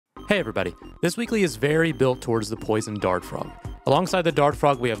Hey everybody, this weekly is very built towards the poison dart frog. Alongside the dart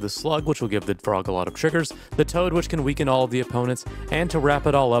frog we have the slug, which will give the frog a lot of triggers, the toad, which can weaken all of the opponents, and to wrap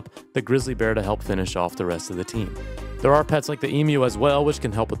it all up, the grizzly bear to help finish off the rest of the team. There are pets like the emu as well, which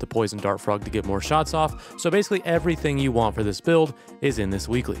can help with the poison dart frog to get more shots off, so basically everything you want for this build is in this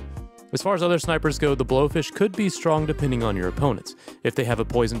weekly. As far as other snipers go, the blowfish could be strong depending on your opponents. If they have a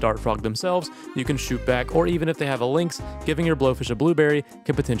poison dart frog themselves, you can shoot back, or even if they have a lynx, giving your blowfish a blueberry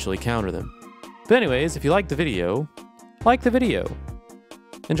can potentially counter them. But anyways, if you liked the video, like the video.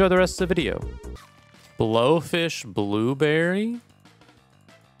 Enjoy the rest of the video. Blowfish blueberry?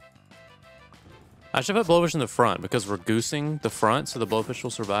 I should put blowfish in the front because we're goosing the front so the blowfish will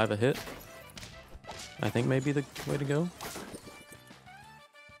survive a hit. I think maybe the way to go.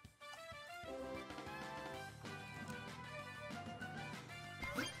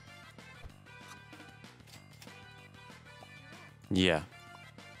 Yeah.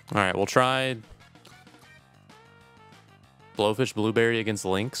 Alright, we'll try blowfish blueberry against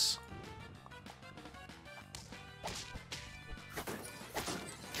lynx.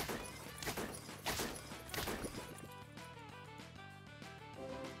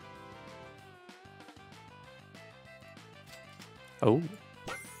 Oh.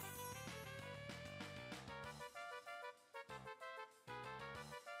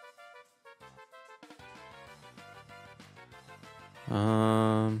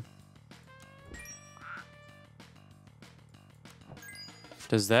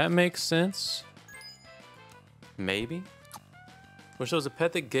 Does that make sense? Maybe? Wish there was a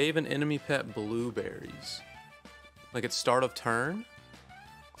pet that gave an enemy pet blueberries. Like at start of turn?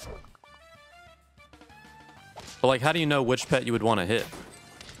 But like, how do you know which pet you would want to hit?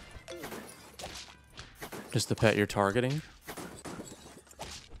 Just the pet you're targeting?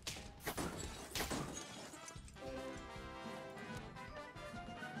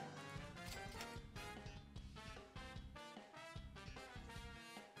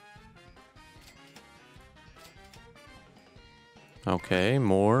 Okay,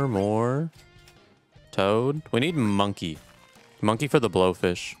 more. Toad. We need monkey. Monkey for the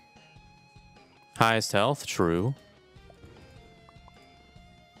blowfish. Highest health, true.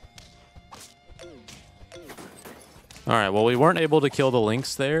 Alright, well we weren't able to kill the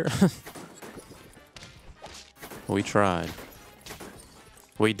lynx there. We tried.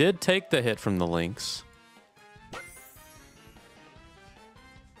 We did take the hit from the lynx.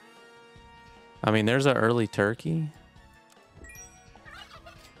 I mean, there's an early turkey.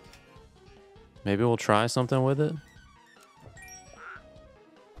 Maybe we'll try something with it.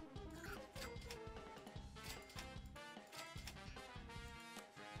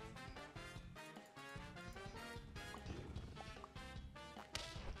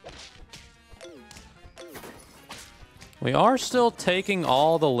 We are still taking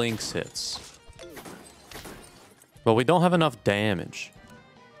all the lynx hits. But we don't have enough damage.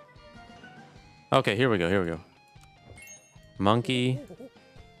 Okay, here we go. Monkey.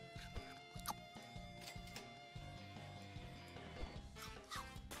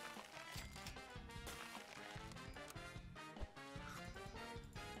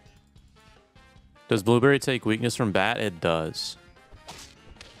 Does blueberry take weakness from bat? It does.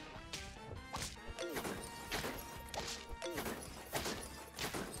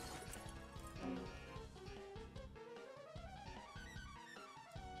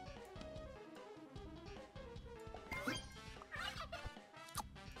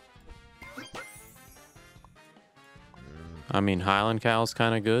 I mean, Highland Cow's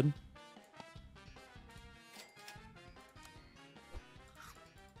kind of good.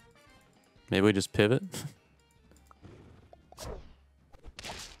 Maybe we just pivot.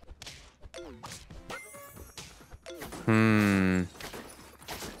 Maybe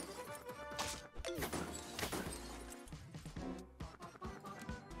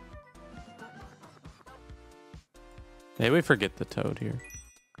we forget the toad here.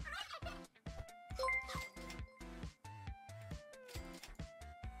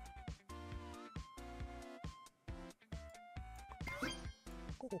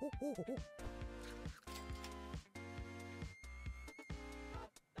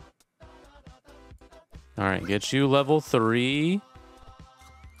 All right, get you level 3.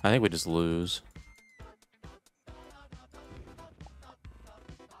 I think we just lose.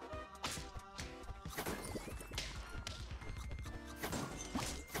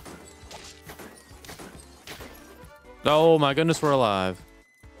 Oh my goodness, we're alive.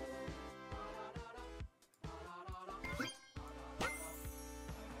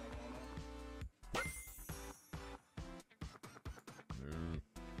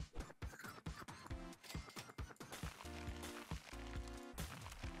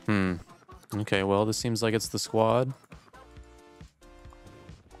 Okay, well, this seems like it's the squad.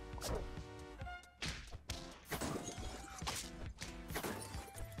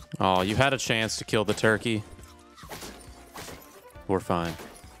 Oh, you had a chance to kill the turkey. We're fine.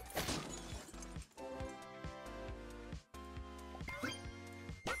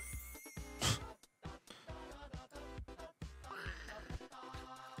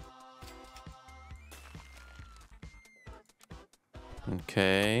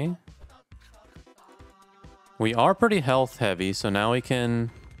 Okay. We are pretty health heavy, so now we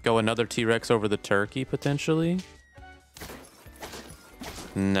can go another T-Rex over the turkey, potentially.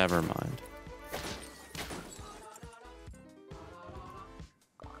 Never mind.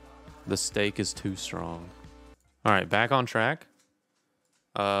 The steak is too strong. All right, back on track.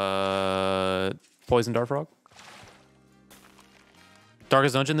 Poison Dart Frog.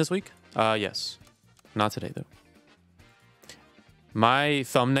 Darkest Dungeon this week? Yes. Not today, though. My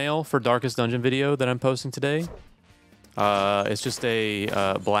thumbnail for Darkest Dungeon video that I'm posting today, it's just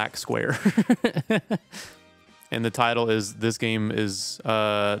a black square. And the title is, "This game is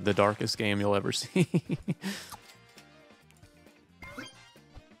the darkest game you'll ever see."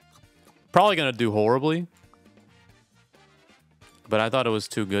 Probably gonna do horribly, but I thought it was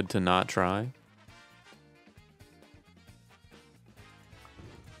too good to not try.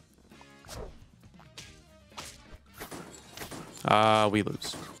 We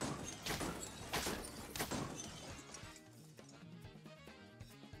lose.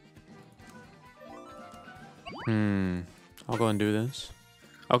 I'll go and do this.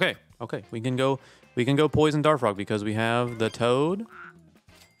 Okay, okay. We can go Poison Dart Frog because we have the Toad,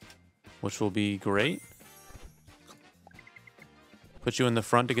 which will be great. Put you in the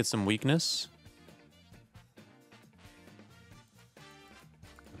front to get some weakness.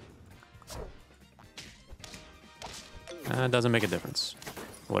 It doesn't make a difference.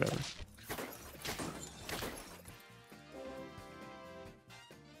 Whatever.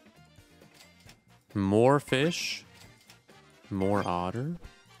 More fish. More otter.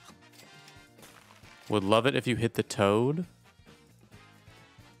 Would love it if you hit the toad.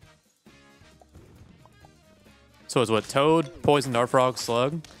 So it's what? Toad, poison dart frog,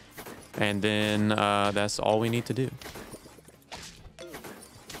 slug. And then that's all we need to do.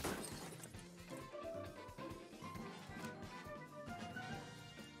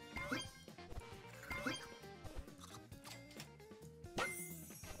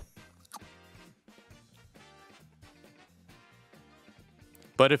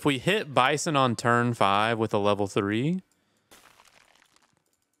 But if we hit Bison on turn 5 with a level 3,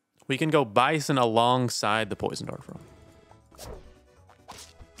 we can go Bison alongside the Poison Dart Frog.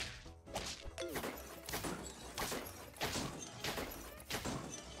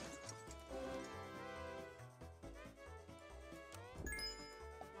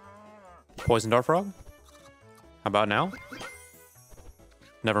 Poison Dart Frog? How about now?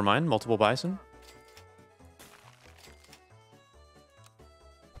 Never mind, multiple Bison.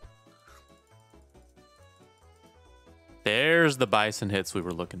 There's the Bison hits we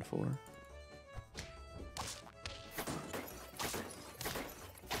were looking for.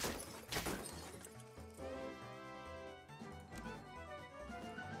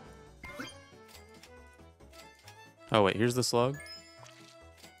 Oh wait, here's the slug.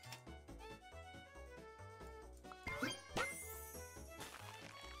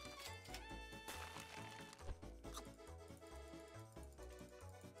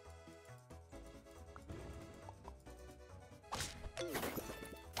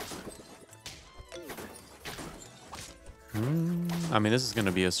 I mean, this is going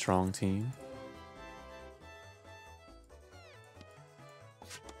to be a strong team.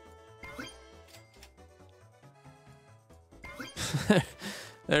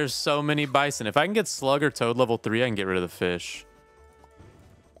 There's so many Bison. If I can get Slug or Toad level 3, I can get rid of the fish.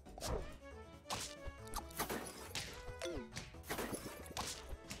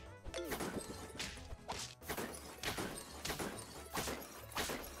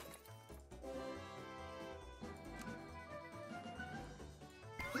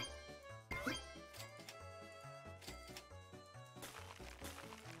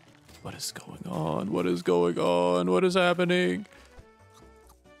 What is going on? What is going on? What is happening?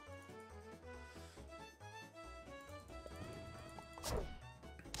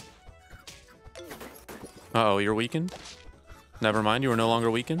 Uh-oh, you're weakened? Never mind, you are no longer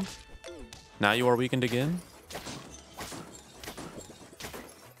weakened. Now you are weakened again.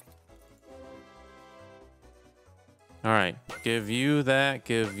 All right, give you that,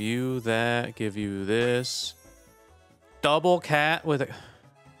 give you that, give you this. Double cat with a...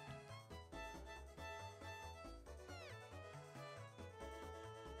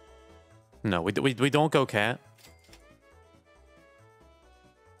 No, we don't go cat.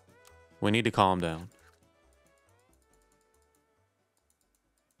 We need to calm down.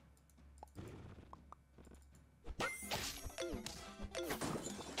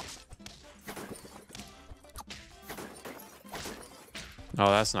 Oh,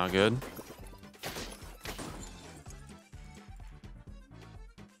 that's not good.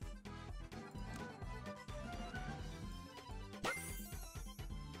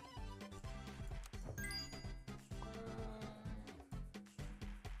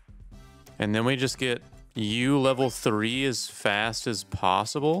 And then we just get you level 3 as fast as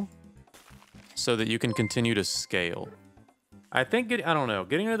possible so that you can continue to scale. I think, I don't know,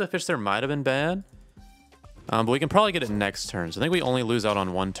 getting rid of the fish there might have been bad. But we can probably get it next turn. So I think we only lose out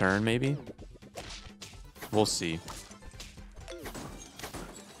on 1 turn, maybe. We'll see.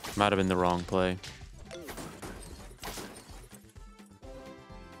 Might have been the wrong play.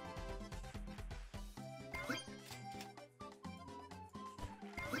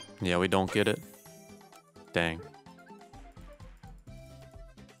 Yeah, we don't get it. Dang.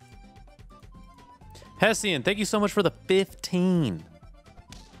 Hessian, thank you so much for the 15.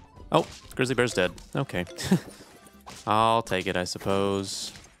 Oh, grizzly bear's dead. Okay. I'll take it, I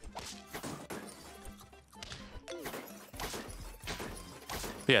suppose.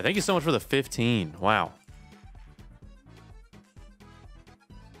 But yeah, thank you so much for the 15. Wow.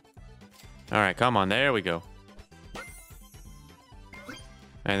 All right, come on. There we go.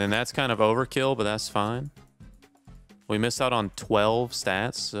 And then that's kind of overkill, but that's fine. We missed out on 12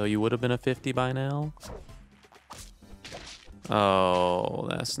 stats, so you would have been a 50 by now. Oh,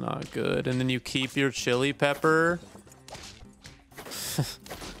 that's not good. And then you keep your chili pepper.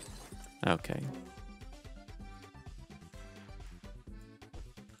 Okay.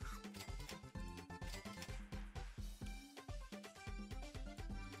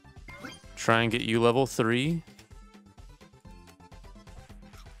 Try and get you level 3.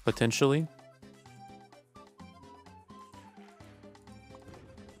 Potentially.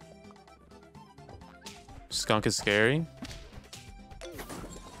 Skunk is scary.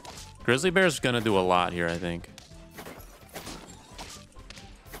 Grizzly bear's gonna do a lot here, I think.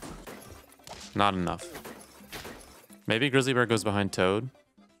 Not enough. Maybe grizzly bear goes behind Toad.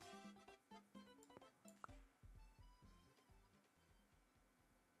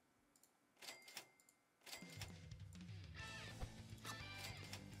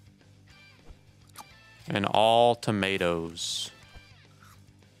 And all tomatoes.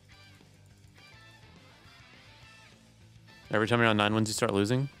 Every time you're on 9 wins, you start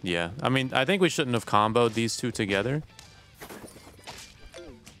losing? Yeah. I mean, I think we shouldn't have comboed these two together.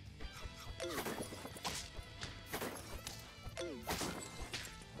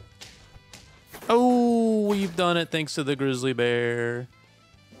 Oh, we've done it thanks to the grizzly bear.